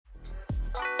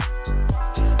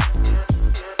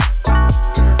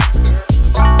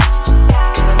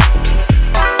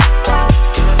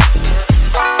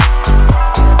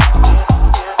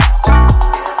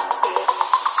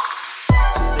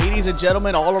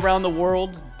gentlemen all around the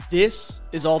world, this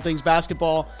is All Things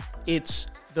Basketball. It's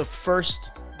the first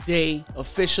day,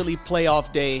 officially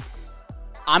playoff day.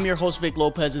 I'm your host, Vic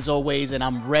Lopez, as always, and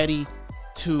I'm ready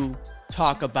to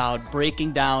talk about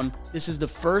breaking down. This is the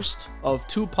first of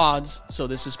two pods, so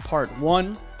this is part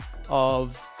one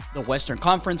of the Western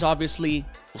Conference, obviously.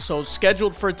 So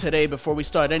scheduled for today, before we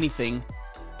start anything,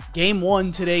 game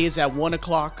one today is at 1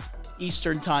 o'clock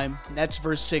Eastern time, Nets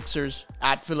versus Sixers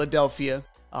at Philadelphia.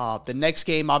 The next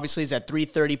game, obviously, is at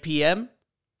 3:30 p.m.,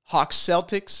 Hawks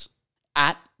Celtics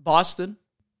at Boston.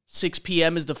 6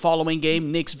 p.m. is the following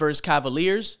game, Knicks versus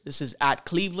Cavaliers. This is at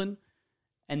Cleveland.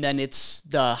 And then it's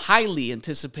the highly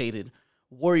anticipated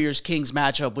Warriors-Kings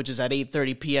matchup, which is at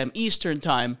 8:30 p.m. Eastern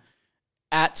time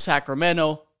at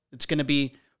Sacramento. It's going to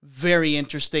be very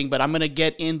interesting, but I'm going to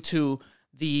get into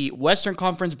the Western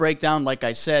Conference breakdown, like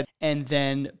I said, and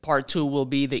then part two will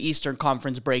be the Eastern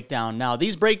Conference breakdown. Now,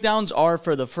 these breakdowns are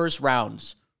for the first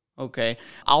rounds, okay?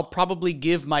 I'll probably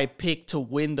give my pick to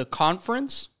win the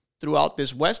conference throughout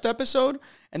this West episode,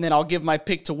 and then I'll give my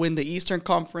pick to win the Eastern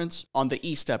Conference on the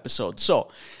East episode.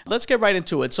 So let's get right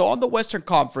into it. So on the Western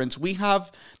Conference, we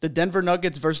have the Denver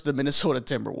Nuggets versus the Minnesota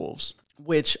Timberwolves,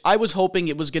 which I was hoping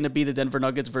it was going to be the Denver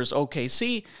Nuggets versus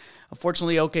OKC.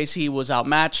 Unfortunately, OKC was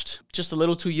outmatched, just a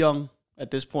little too young at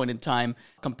this point in time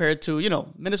compared to,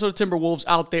 Minnesota Timberwolves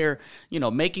out there,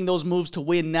 making those moves to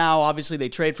win now. Obviously, they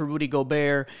trade for Rudy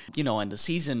Gobert, and the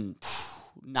season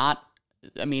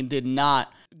did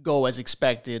not go as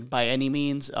expected by any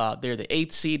means. They're the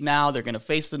 8th seed now. They're going to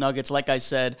face the Nuggets. Like I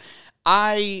said,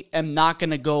 I am not going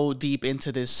to go deep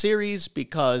into this series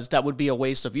because that would be a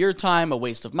waste of your time, a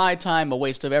waste of my time, a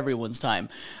waste of everyone's time.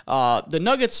 The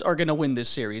Nuggets are going to win this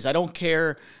series. I don't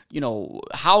care,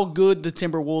 how good the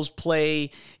Timberwolves play,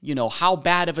 how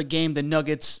bad of a game the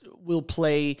Nuggets will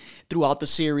play throughout the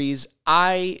series.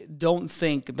 I don't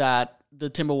think that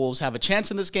the Timberwolves have a chance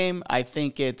in this game. I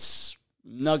think it's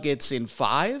Nuggets in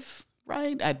 5,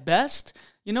 right? At best.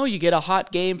 You get a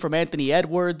hot game from Anthony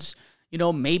Edwards.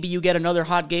 Maybe you get another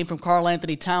hot game from Karl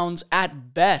Anthony Towns.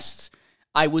 At best,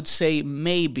 I would say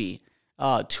maybe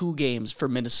 2 games for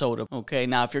Minnesota. Okay,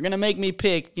 now if you're going to make me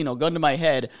pick, gun to my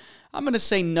head, I'm going to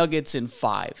say Nuggets in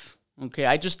 5. Okay,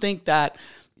 I just think that,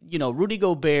 Rudy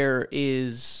Gobert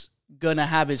is going to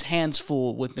have his hands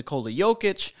full with Nikola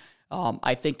Jokic.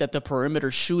 I think that the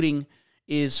perimeter shooting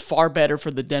is far better for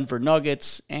the Denver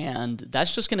Nuggets, and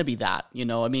that's just going to be that.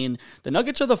 The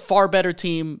Nuggets are the far better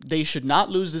team. They should not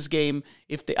lose this game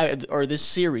or this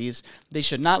series. They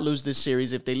should not lose this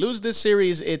series. If they lose this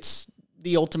series, it's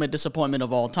the ultimate disappointment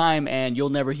of all time, and you'll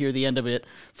never hear the end of it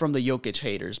from the Jokic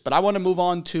haters. But I want to move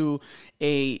on to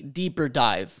a deeper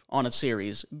dive on a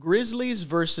series. Grizzlies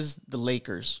versus the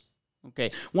Lakers.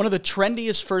 Okay, one of the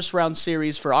trendiest first-round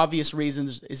series for obvious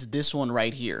reasons is this one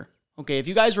right here. Okay, if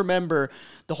you guys remember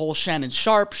the whole Shannon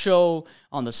Sharpe show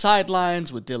on the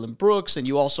sidelines with Dylan Brooks, and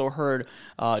you also heard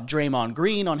Draymond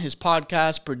Green on his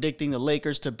podcast predicting the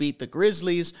Lakers to beat the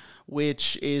Grizzlies,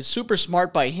 which is super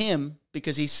smart by him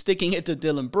because he's sticking it to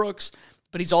Dylan Brooks,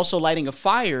 but he's also lighting a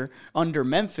fire under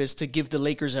Memphis to give the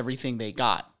Lakers everything they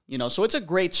got. So it's a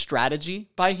great strategy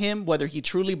by him, whether he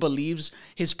truly believes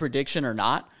his prediction or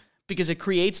not, because it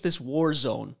creates this war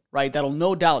zone, right? That'll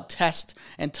no doubt test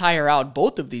and tire out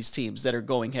both of these teams that are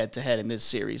going head-to-head in this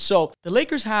series. So the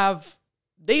Lakers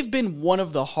they've been one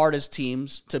of the hardest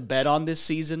teams to bet on this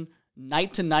season,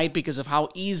 night to night, because of how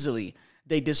easily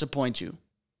they disappoint you,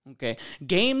 okay?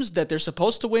 Games that they're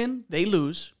supposed to win, they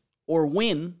lose, or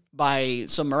win by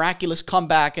some miraculous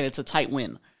comeback and it's a tight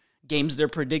win. Games they're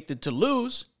predicted to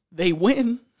lose, they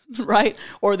win, right?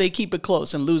 Or they keep it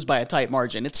close and lose by a tight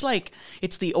margin. It's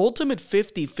the ultimate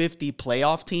 50-50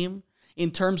 playoff team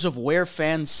in terms of where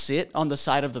fans sit on the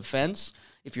side of the fence.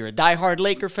 If you're a diehard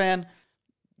Laker fan,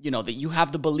 that you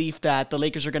have the belief that the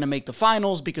Lakers are going to make the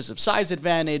finals because of size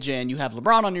advantage and you have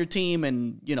LeBron on your team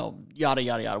and, yada,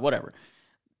 yada, yada, whatever.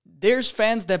 There's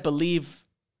fans that believe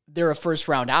they're a first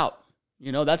round out.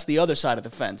 That's the other side of the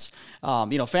fence.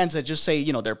 Fans that just say,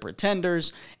 they're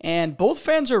pretenders. And both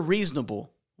fans are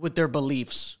reasonable with their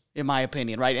beliefs, in my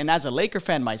opinion, right? And as a Laker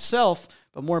fan myself,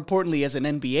 but more importantly as an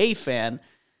NBA fan,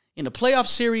 in a playoff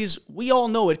series, we all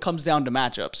know it comes down to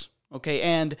matchups, okay?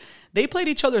 And they played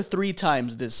each other 3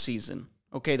 times this season,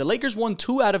 okay? The Lakers won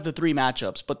 2 out of the 3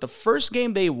 matchups, but the first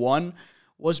game they won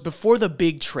was before the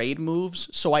big trade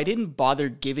moves, so I didn't bother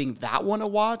giving that one a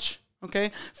watch, okay?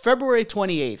 February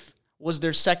 28th was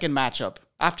their second matchup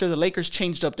after the Lakers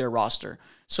changed up their roster.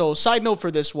 So side note for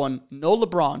this one, no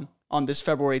LeBron on this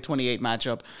February 28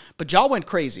 matchup, but Ja went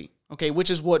crazy, okay, which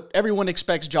is what everyone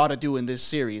expects Ja to do in this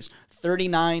series.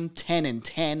 39, 10, and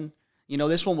 10.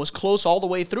 This one was close all the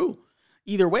way through.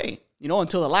 either way,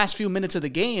 until the last few minutes of the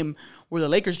game where the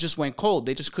Lakers just went cold.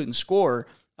 They just couldn't score,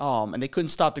 and they couldn't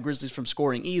stop the Grizzlies from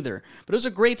scoring either. But it was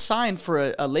a great sign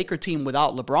for a Laker team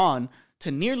without LeBron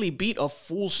to nearly beat a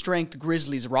full-strength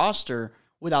Grizzlies roster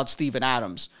without Steven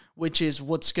Adams, which is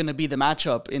what's going to be the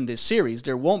matchup in this series.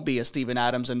 There won't be a Steven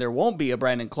Adams and there won't be a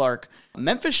Brandon Clarke.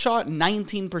 Memphis shot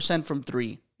 19% from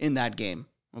three in that game.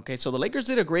 Okay, so the Lakers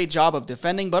did a great job of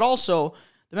defending, but also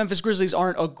the Memphis Grizzlies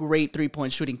aren't a great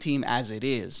three-point shooting team as it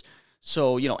is.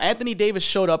 So, Anthony Davis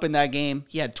showed up in that game.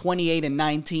 He had 28 and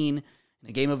 19 in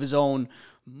a game of his own.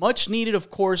 Much needed, of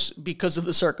course, because of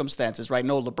the circumstances, right?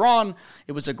 No LeBron.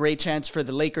 It was a great chance for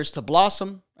the Lakers to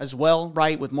blossom as well,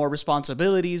 right? With more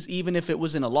responsibilities, even if it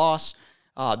was in a loss.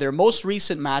 Their most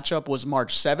recent matchup was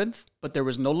March 7th, but there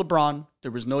was no LeBron,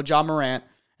 there was no Ja Morant,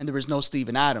 and there was no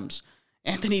Steven Adams.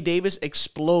 Anthony Davis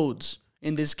explodes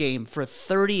in this game for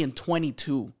 30 and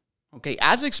 22. Okay,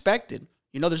 as expected.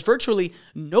 There's virtually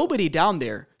nobody down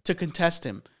there to contest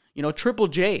him. Triple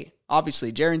J,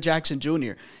 obviously, Jaren Jackson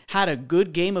Jr., had a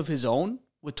good game of his own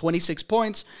with 26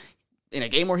 points in a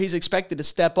game where he's expected to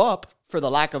step up for the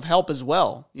lack of help as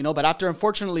well. But after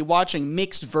unfortunately watching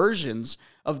mixed versions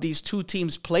of these two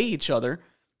teams play each other,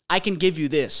 I can give you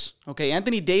this. Okay,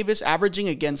 Anthony Davis averaging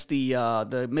against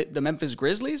the Memphis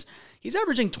Grizzlies, he's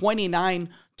averaging 29,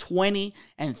 20,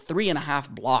 and 3.5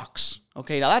 blocks.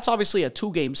 Okay, now that's obviously a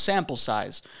 2-game sample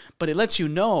size, but it lets you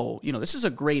know, this is a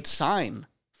great sign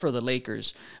for the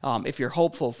Lakers if you're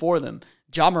hopeful for them.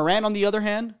 Ja Morant, on the other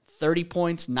hand, 30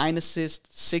 points, 9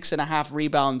 assists, 6.5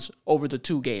 rebounds over the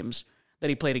 2 games that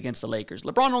he played against the Lakers.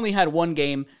 LeBron only had 1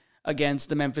 game against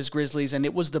the Memphis Grizzlies, and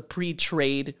it was the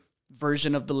pre-trade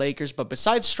version of the Lakers. But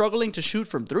besides struggling to shoot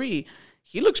from 3,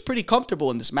 he looks pretty comfortable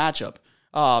in this matchup.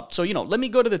 So, let me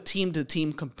go to the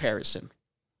team-to-team comparison,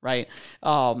 right?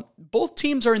 Both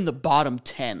teams are in the bottom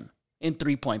 10 in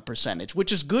three-point percentage,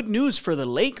 which is good news for the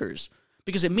Lakers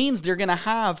because it means they're going to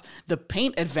have the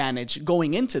paint advantage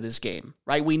going into this game,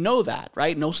 right? We know that,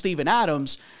 right? No Steven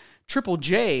Adams. Triple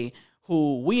J,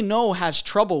 who we know has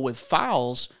trouble with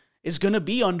fouls, is going to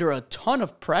be under a ton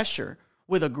of pressure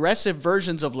with aggressive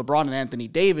versions of LeBron and Anthony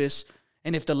Davis.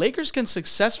 And if the Lakers can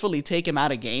successfully take him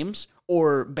out of games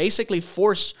or basically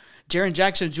force Jaren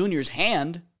Jackson Jr.'s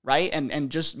hand, right,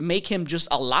 and just make him just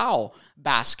allow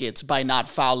baskets by not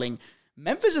fouling,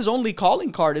 Memphis' only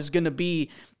calling card is going to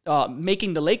be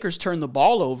making the Lakers turn the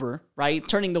ball over, right,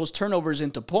 turning those turnovers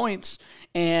into points,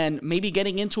 and maybe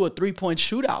getting into a three-point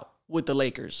shootout with the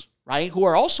Lakers, right, who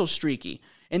are also streaky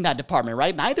in that department,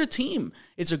 right? Neither team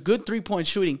is a good three-point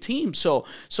shooting team. So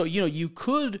you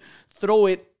could roll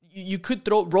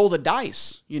the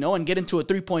dice, and get into a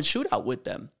three-point shootout with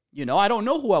them. I don't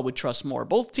know who I would trust more.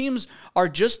 Both teams are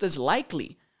just as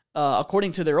likely,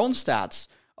 according to their own stats,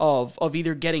 of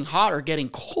either getting hot or getting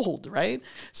cold, right?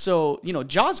 So,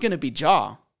 Ja's going to be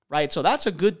Ja, right? So that's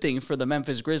a good thing for the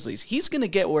Memphis Grizzlies. He's going to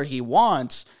get where he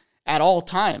wants at all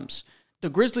times. The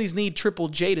Grizzlies need Triple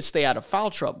J to stay out of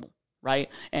foul trouble, right?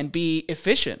 And be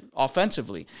efficient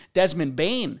offensively. Desmond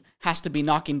Bane has to be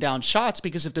knocking down shots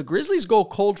because if the Grizzlies go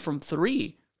cold from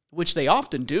 3, which they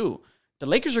often do, the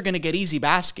Lakers are going to get easy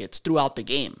baskets throughout the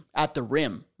game at the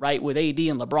rim, right? With AD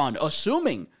and LeBron,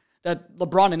 assuming that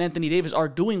LeBron and Anthony Davis are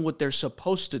doing what they're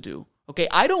supposed to do. Okay,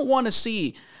 I don't want to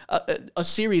see a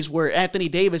series where Anthony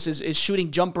Davis is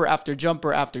shooting jumper after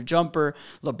jumper after jumper.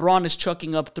 LeBron is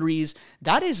chucking up threes.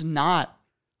 That is not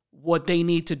what they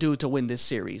need to do to win this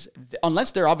series,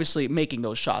 unless they're obviously making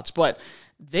those shots. But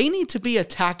they need to be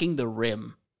attacking the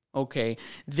rim, okay?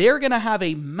 They're going to have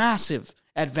a massive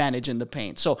advantage in the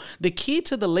paint. So the key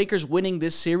to the Lakers winning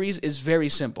this series is very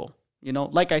simple.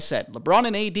 Like I said, LeBron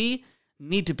and AD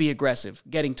need to be aggressive,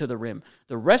 getting to the rim.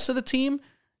 The rest of the team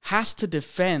has to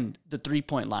defend the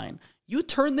three-point line. You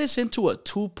turn this into a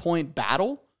 2-point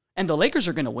battle, and the Lakers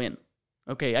are going to win.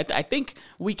 Okay, I think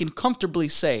we can comfortably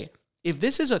say if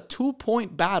this is a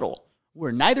 2-point battle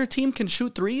where neither team can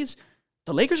shoot threes,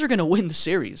 the Lakers are going to win the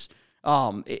series.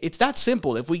 It's that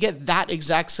simple. If we get that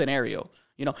exact scenario,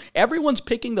 everyone's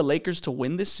picking the Lakers to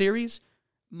win this series.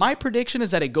 My prediction is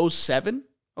that it goes 7.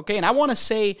 Okay, and I want to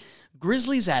say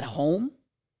Grizzlies at home,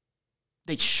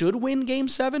 they should win Game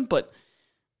 7, but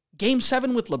Game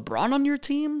 7 with LeBron on your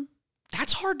team,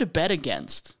 that's hard to bet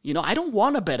against. I don't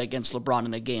want to bet against LeBron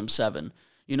in a Game 7,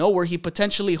 where he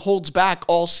potentially holds back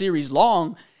all series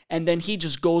long and then he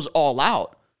just goes all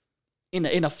out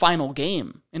in a final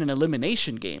game, in an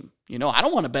elimination game. I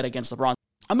don't want to bet against LeBron.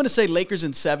 I'm going to say Lakers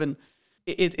in 7.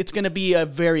 It's going to be a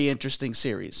very interesting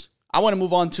series. I want to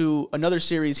move on to another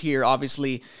series here,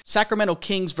 obviously. Sacramento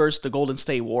Kings versus the Golden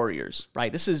State Warriors,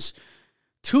 right? This is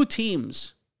two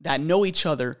teams that know each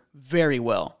other very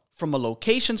well. from a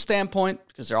location standpoint,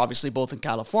 because they're obviously both in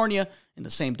California in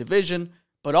the same division,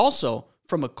 but also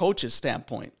from a coach's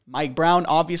standpoint. Mike Brown,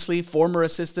 obviously, former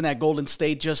assistant at Golden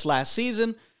State just last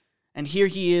season, and here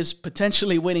he is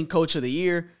potentially winning Coach of the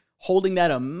Year, holding that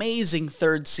amazing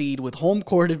third seed with home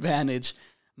court advantage.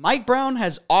 Mike Brown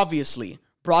has obviously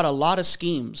brought a lot of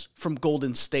schemes from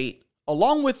Golden State,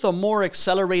 along with a more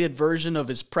accelerated version of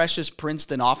his precious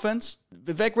Princeton offense.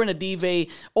 Vivek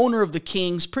Ranadive, owner of the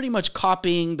Kings, pretty much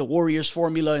copying the Warriors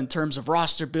formula in terms of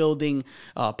roster building,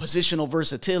 positional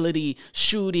versatility,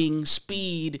 shooting,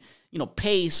 speed,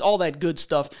 pace, all that good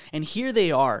stuff. And here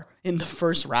they are in the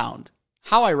first round.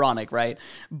 How ironic, right?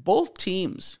 Both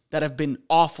teams that have been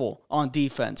awful on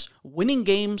defense, winning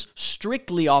games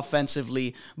strictly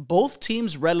offensively, both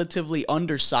teams relatively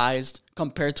undersized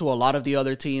compared to a lot of the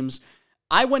other teams.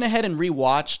 I went ahead and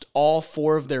rewatched all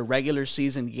 4 of their regular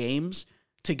season games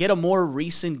to get a more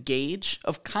recent gauge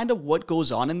of kind of what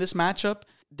goes on in this matchup.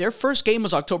 Their first game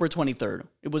was October 23rd.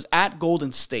 It was at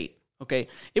Golden State, okay?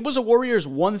 It was a Warriors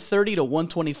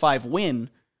 130-125 win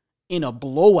in a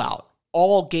blowout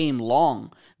all game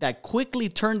long that quickly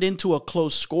turned into a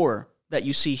close score that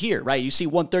you see here, right? You see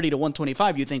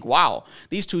 130-125, you think, wow,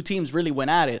 these two teams really went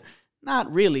at it.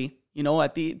 Not really.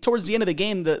 Towards the end of the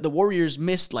game, the Warriors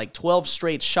missed like 12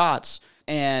 straight shots.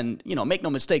 And, make no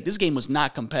mistake, this game was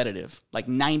not competitive, like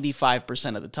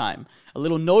 95% of the time. A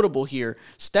little notable here,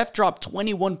 Steph dropped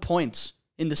 21 points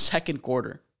in the second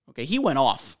quarter. Okay, he went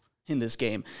off in this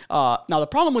game. Now, the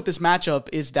problem with this matchup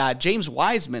is that James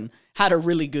Wiseman had a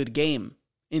really good game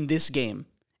in this game.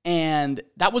 And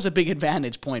that was a big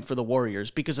advantage point for the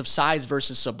Warriors because of size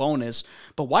versus Sabonis.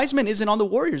 But Wiseman isn't on the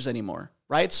Warriors anymore,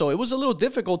 right? So it was a little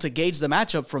difficult to gauge the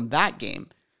matchup from that game.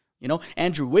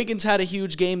 Andrew Wiggins had a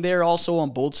huge game there also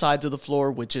on both sides of the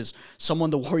floor, which is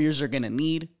someone the Warriors are going to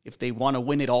need if they want to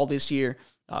win it all this year.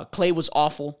 Klay was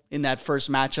awful in that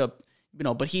first matchup,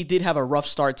 but he did have a rough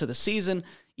start to the season.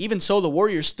 Even so, the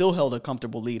Warriors still held a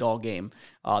comfortable lead all game.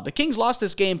 The Kings lost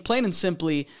this game plain and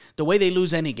simply the way they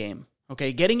lose any game.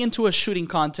 Okay, getting into a shooting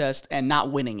contest and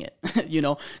not winning it.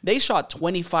 They shot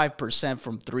 25%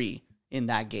 from 3 in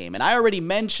that game. And I already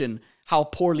mentioned how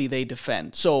poorly they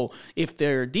defend. So if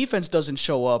their defense doesn't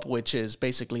show up, which is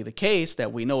basically the case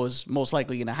that we know is most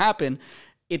likely going to happen,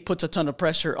 it puts a ton of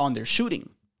pressure on their shooting,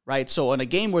 right? So in a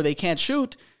game where they can't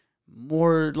shoot,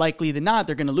 more likely than not,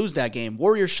 they're going to lose that game.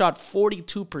 Warriors shot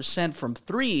 42% from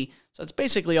 3, so that's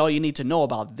basically all you need to know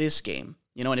about this game.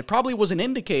 And it probably was an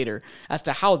indicator as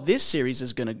to how this series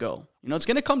is going to go. It's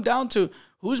going to come down to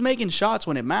who's making shots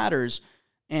when it matters,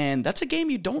 and that's a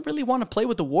game you don't really want to play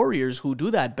with the Warriors, who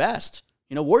do that best.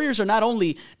 Warriors are not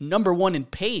only number 1 in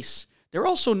pace, they're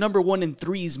also number 1 in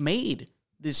threes made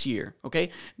this year, okay?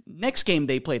 Next game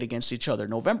they played against each other,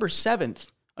 November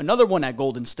 7th, another one at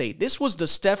Golden State. This was the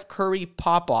Steph Curry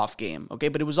pop-off game, okay?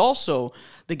 But it was also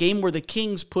the game where the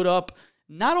Kings put up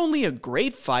not only a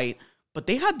great fight, but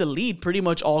they had the lead pretty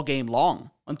much all game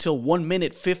long until 1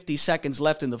 minute, 50 seconds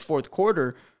left in the fourth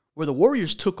quarter where the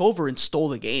Warriors took over and stole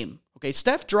the game. Okay,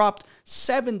 Steph dropped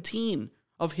 17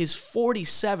 of his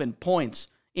 47 points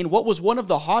in what was one of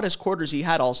the hottest quarters he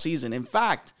had all season. In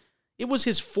fact, it was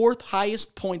his 4th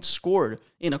highest points scored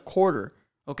in a quarter,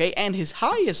 okay? And his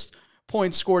highest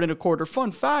points scored in a quarter,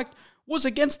 fun fact, was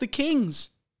against the Kings,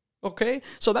 okay?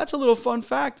 So that's a little fun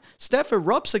fact. Steph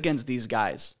erupts against these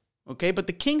guys. Okay, but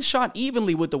the Kings shot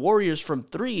evenly with the Warriors from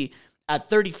 3 at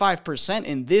 35%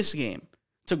 in this game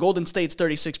to Golden State's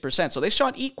 36%. So they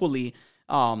shot equally.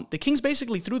 The Kings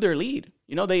basically threw their lead.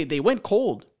 They went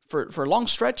cold for long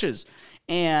stretches.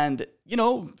 And,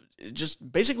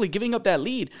 just basically giving up that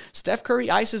lead. Steph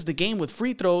Curry ices the game with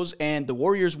free throws, and the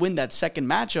Warriors win that second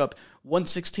matchup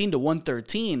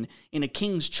 116-113 in a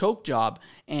Kings choke job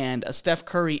and a Steph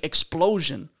Curry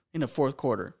explosion in the fourth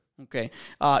quarter. Okay,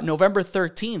 November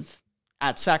 13th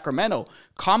at Sacramento.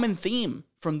 Common theme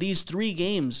from these 3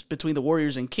 games between the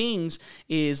Warriors and Kings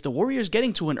is the Warriors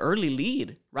getting to an early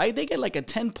lead, right? They get like a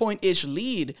 10-point-ish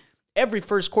lead every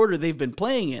first quarter they've been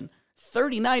playing in.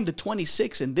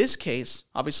 39-26 in this case,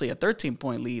 obviously a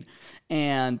 13-point lead.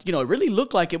 And, it really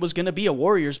looked like it was going to be a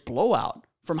Warriors blowout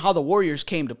from how the Warriors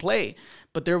came to play.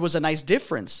 But there was a nice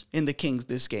difference in the Kings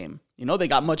this game. They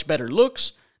got much better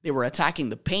looks. They were attacking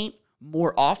the paint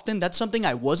more often. That's something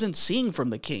I wasn't seeing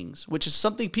from the Kings, which is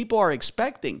something people are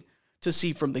expecting to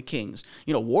see from the Kings.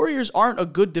 Warriors aren't a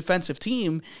good defensive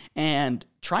team, and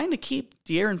trying to keep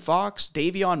De'Aaron Fox,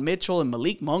 Davion Mitchell, and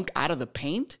Malik Monk out of the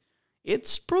paint,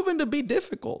 it's proven to be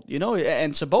difficult,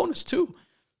 and Sabonis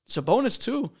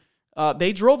too.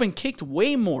 They drove and kicked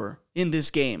way more in this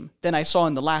game than I saw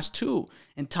in the last 2.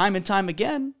 And time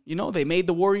again, they made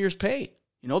the Warriors pay.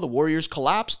 The Warriors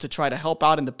collapsed to try to help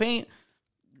out in the paint.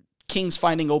 Kings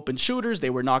finding open shooters. They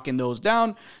were knocking those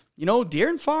down.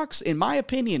 De'Aaron Fox, in my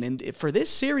opinion, and for this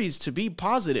series to be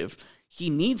positive, he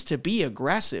needs to be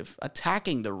aggressive,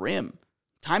 attacking the rim.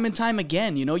 Time and time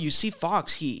again, you see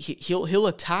Fox, he'll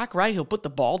attack, right? He'll put the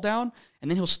ball down, and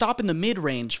then he'll stop in the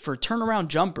mid-range for turnaround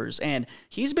jumpers, and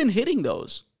he's been hitting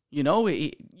those,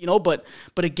 but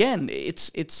again,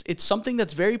 it's something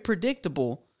that's very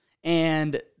predictable,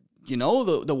 and,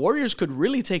 the Warriors could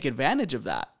really take advantage of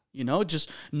that, just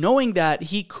knowing that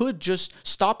he could just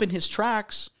stop in his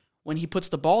tracks when he puts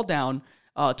the ball down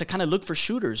to kind of look for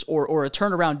shooters or a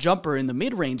turnaround jumper in the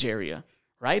mid-range area.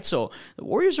 Right, so the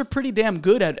Warriors are pretty damn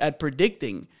good at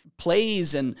predicting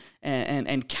plays and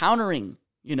countering,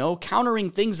 countering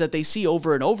things that they see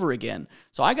over and over again.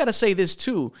 So I got to say this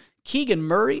too, Keegan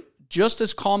Murray, just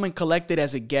as calm and collected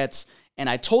as it gets. And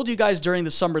I told you guys during the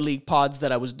Summer League pods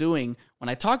that I was doing, when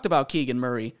I talked about Keegan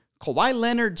Murray, Kawhi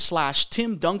Leonard /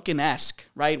 Tim Duncan-esque,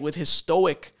 right, with his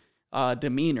stoic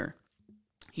demeanor.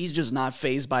 He's just not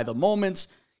fazed by the moments.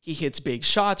 He hits big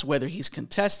shots, whether he's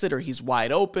contested or he's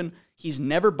wide open. He's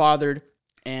never bothered,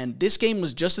 and this game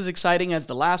was just as exciting as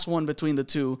the last one between the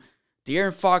two.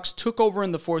 De'Aaron Fox took over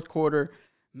in the fourth quarter,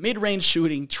 mid-range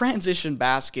shooting, transition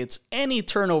baskets, any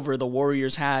turnover the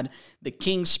Warriors had, the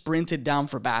Kings sprinted down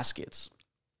for baskets.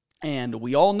 And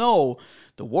we all know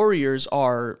the Warriors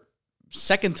are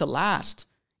second to last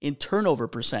in turnover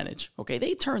percentage. Okay,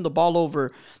 they turn the ball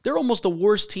over. They're almost the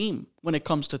worst team when it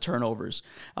comes to turnovers.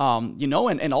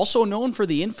 And also known for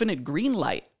the infinite green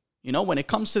light. When it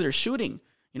comes to their shooting,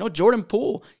 Jordan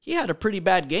Poole, he had a pretty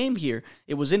bad game here.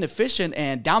 It was inefficient,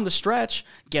 and down the stretch,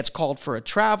 gets called for a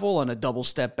travel on a double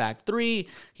step back three.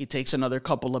 He takes another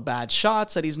couple of bad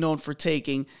shots that he's known for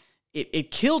taking.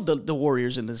 It killed the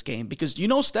Warriors in this game because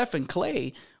Steph and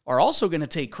Klay are also going to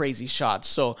take crazy shots.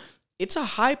 So it's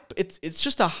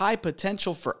just a high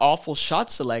potential for awful shot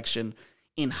selection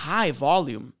in high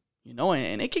volume,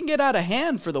 and it can get out of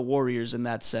hand for the Warriors in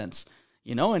that sense.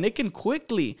 And it can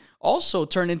quickly also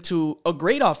turn into a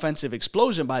great offensive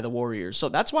explosion by the Warriors. So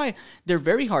that's why they're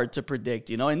very hard to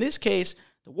predict. In this case,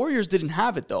 the Warriors didn't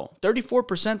have it, though.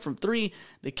 34% from three.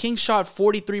 The Kings shot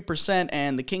 43%,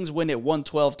 and the Kings win it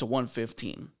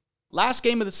 112-115. Last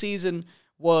game of the season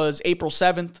was April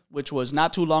 7th, which was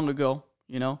not too long ago,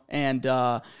 And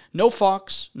no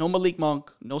Fox, no Malik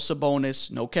Monk, no Sabonis,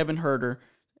 no Kevin Huerter.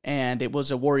 And it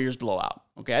was a Warriors blowout.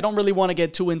 Okay, I don't really want to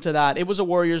get too into that. It was a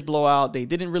Warriors blowout. They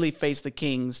didn't really face the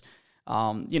Kings, but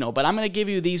I'm going to give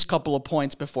you these couple of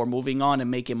points before moving on and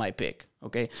making my pick,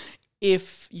 okay?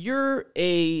 If you're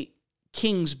a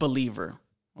Kings believer,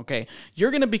 okay,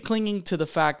 you're going to be clinging to the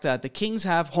fact that the Kings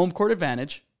have home court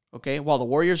advantage, okay, while the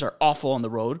Warriors are awful on the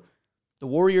road. The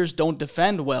Warriors don't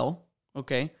defend well,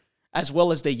 okay, as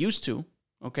well as they used to,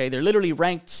 okay? They're literally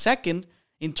ranked second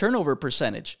in turnover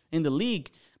percentage in the league,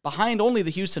 behind only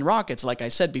the Houston Rockets, like I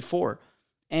said before.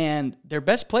 And their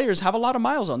best players have a lot of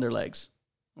miles on their legs,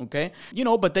 okay?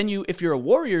 But then if you're a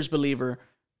Warriors believer,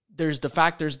 there's the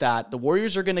factors that the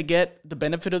Warriors are going to get the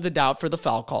benefit of the doubt for the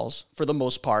foul calls, for the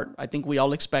most part. I think we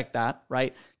all expect that,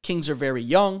 right? Kings are very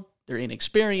young. They're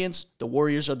inexperienced. The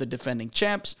Warriors are the defending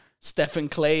champs. Steph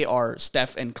and Klay are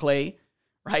Steph and Klay,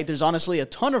 right? There's honestly a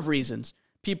ton of reasons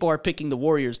people are picking the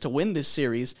Warriors to win this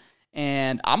series,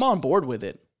 and I'm on board with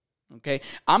it. Okay,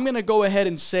 I'm going to go ahead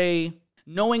and say,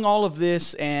 knowing all of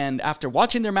this and after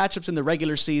watching their matchups in the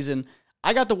regular season,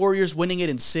 I got the Warriors winning it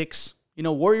in 6.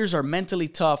 Warriors are mentally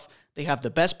tough. They have the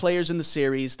best players in the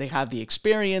series. They have the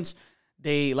experience.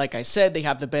 They, like I said, they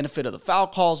have the benefit of the foul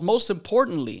calls. Most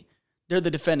importantly, they're the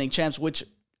defending champs, which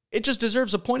it just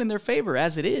deserves a point in their favor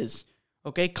as it is.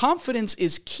 Okay, confidence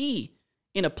is key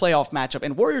in a playoff matchup,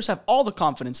 and Warriors have all the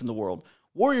confidence in the world.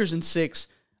 Warriors in 6.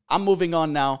 I'm moving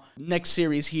on now. Next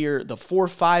series here, the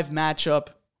 4-5 matchup,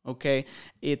 okay?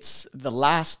 It's the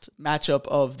last matchup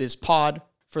of this pod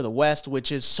for the West,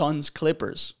 which is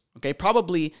Suns-Clippers, okay?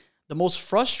 Probably the most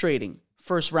frustrating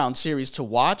first-round series to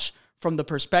watch from the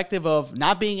perspective of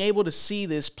not being able to see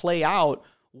this play out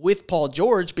with Paul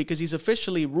George because he's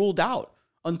officially ruled out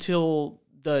until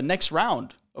the next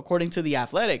round, according to The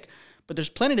Athletic. But there's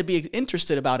plenty to be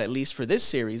interested about, at least for this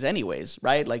series anyways,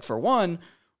 right? Like, for one,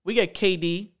 we get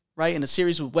KD, right, in a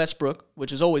series with Westbrook,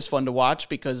 which is always fun to watch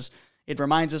because it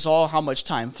reminds us all how much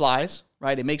time flies,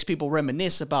 right? It makes people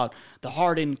reminisce about the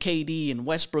Harden, KD, and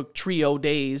Westbrook trio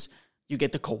days. You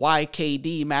get the Kawhi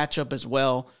KD matchup as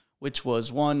well, which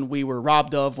was one we were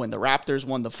robbed of when the Raptors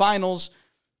won the finals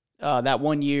that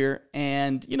one year.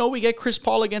 And, we get Chris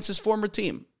Paul against his former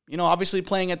team. Obviously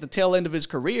playing at the tail end of his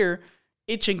career,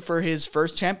 itching for his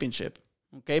first championship.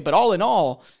 Okay, but all in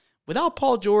all, without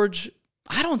Paul George,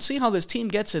 I don't see how this team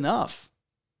gets enough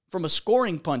from a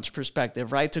scoring punch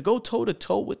perspective, right? To go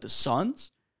toe-to-toe with the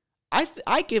Suns.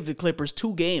 I give the Clippers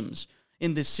 2 games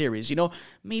in this series.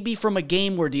 Maybe from a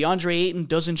game where DeAndre Ayton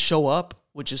doesn't show up,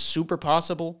 which is super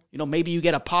possible. Maybe you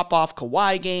get a pop-off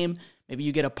Kawhi game. Maybe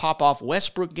you get a pop-off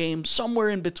Westbrook game, somewhere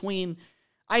in between.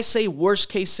 I say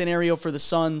worst-case scenario for the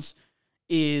Suns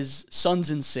is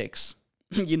Suns in 6.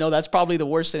 That's probably the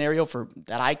worst scenario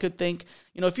that I could think.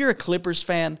 If you're a Clippers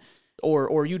fan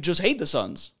or you just hate the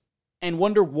Suns and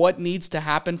wonder what needs to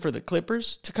happen for the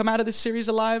Clippers to come out of this series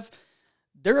alive,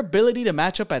 their ability to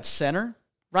match up at center,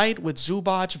 right, with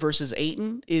Zubac versus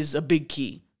Ayton is a big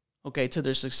key, okay, to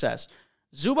their success.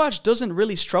 Zubac doesn't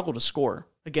really struggle to score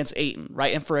against Ayton,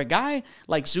 right? And for a guy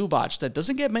like Zubac that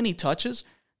doesn't get many touches,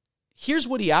 here's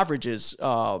what he averages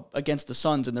against the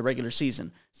Suns in the regular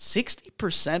season.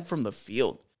 60% from the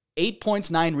field. 8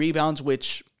 points, 9 rebounds,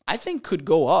 which I think could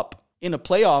go up in a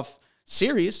playoff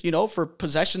series, for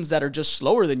possessions that are just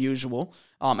slower than usual.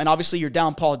 And obviously you're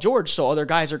down Paul George, so other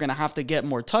guys are going to have to get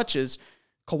more touches.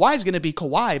 Kawhi's going to be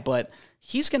Kawhi, but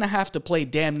he's going to have to play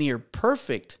damn near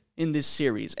perfect in this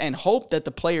series and hope that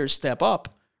the players step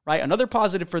up, right? Another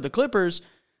positive for the Clippers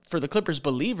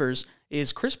believers,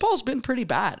 is Chris Paul's been pretty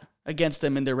bad against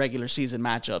them in their regular season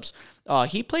matchups.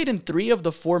 He played in 3 of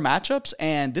the 4 matchups,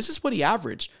 and this is what he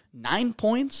averaged. 9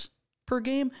 points per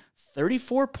game,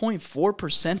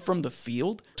 34.4% from the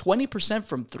field, 20%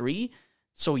 from 3.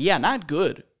 So yeah, not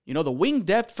good. The wing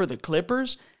depth for the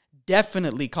Clippers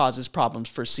definitely causes problems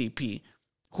for CP,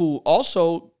 who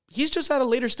also, he's just at a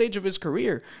later stage of his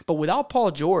career. But without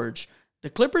Paul George, the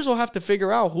Clippers will have to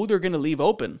figure out who they're going to leave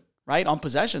open, right, on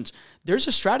possessions. There's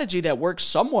a strategy that works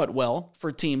somewhat well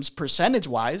for teams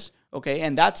percentage-wise, okay,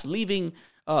 and that's leaving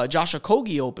Josh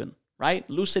Okogie open, right,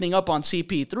 loosening up on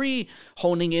CP3,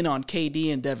 honing in on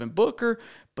KD and Devin Booker.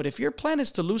 But if your plan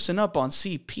is to loosen up on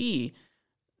CP,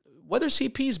 whether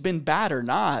CP's been bad or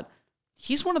not,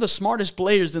 he's one of the smartest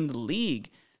players in the league.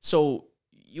 So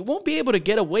you won't be able to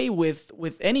get away with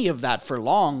any of that for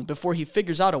long before he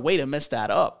figures out a way to mess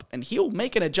that up. And he'll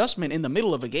make an adjustment in the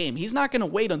middle of a game. He's not going to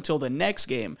wait until the next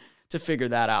game to figure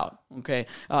that out, okay?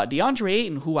 DeAndre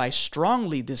Ayton, who I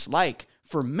strongly dislike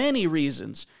for many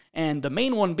reasons, and the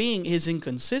main one being his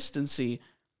inconsistency,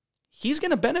 he's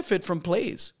going to benefit from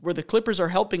plays where the Clippers are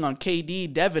helping on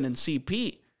KD, Devin, and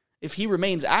CP. If he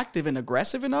remains active and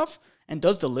aggressive enough and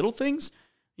does the little things,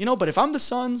 but if I'm the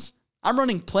Suns, I'm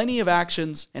running plenty of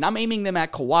actions, and I'm aiming them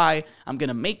at Kawhi. I'm going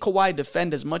to make Kawhi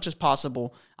defend as much as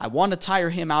possible. I want to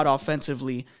tire him out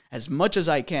offensively as much as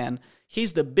I can.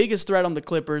 He's the biggest threat on the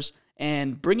Clippers,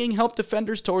 and bringing help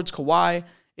defenders towards Kawhi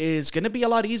is going to be a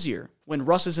lot easier when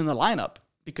Russ is in the lineup,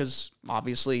 because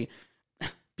obviously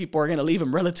people are going to leave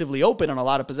him relatively open on a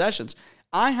lot of possessions.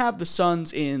 I have the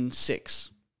Suns in 6.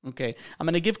 Okay, I'm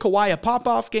going to give Kawhi a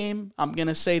pop-off game. I'm going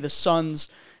to say the Suns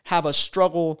have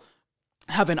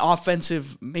an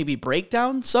offensive maybe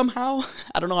breakdown somehow.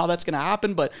 I don't know how that's going to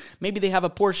happen, but maybe they have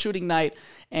a poor shooting night,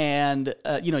 and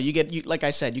like I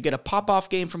said, you get a pop-off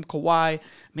game from Kawhi.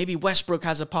 Maybe Westbrook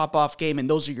has a pop-off game, and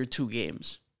those are your 2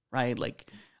 games, right?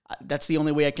 That's the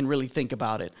only way I can really think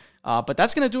about it. But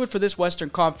that's going to do it for this Western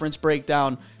Conference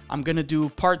breakdown. I'm going to do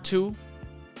part 2,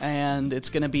 and it's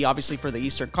going to be obviously for the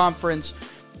Eastern Conference.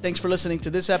 Thanks for listening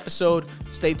to this episode.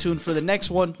 Stay tuned for the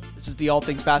next one. This is the All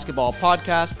Things Basketball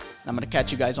podcast, and I'm going to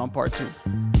catch you guys on part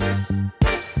 2.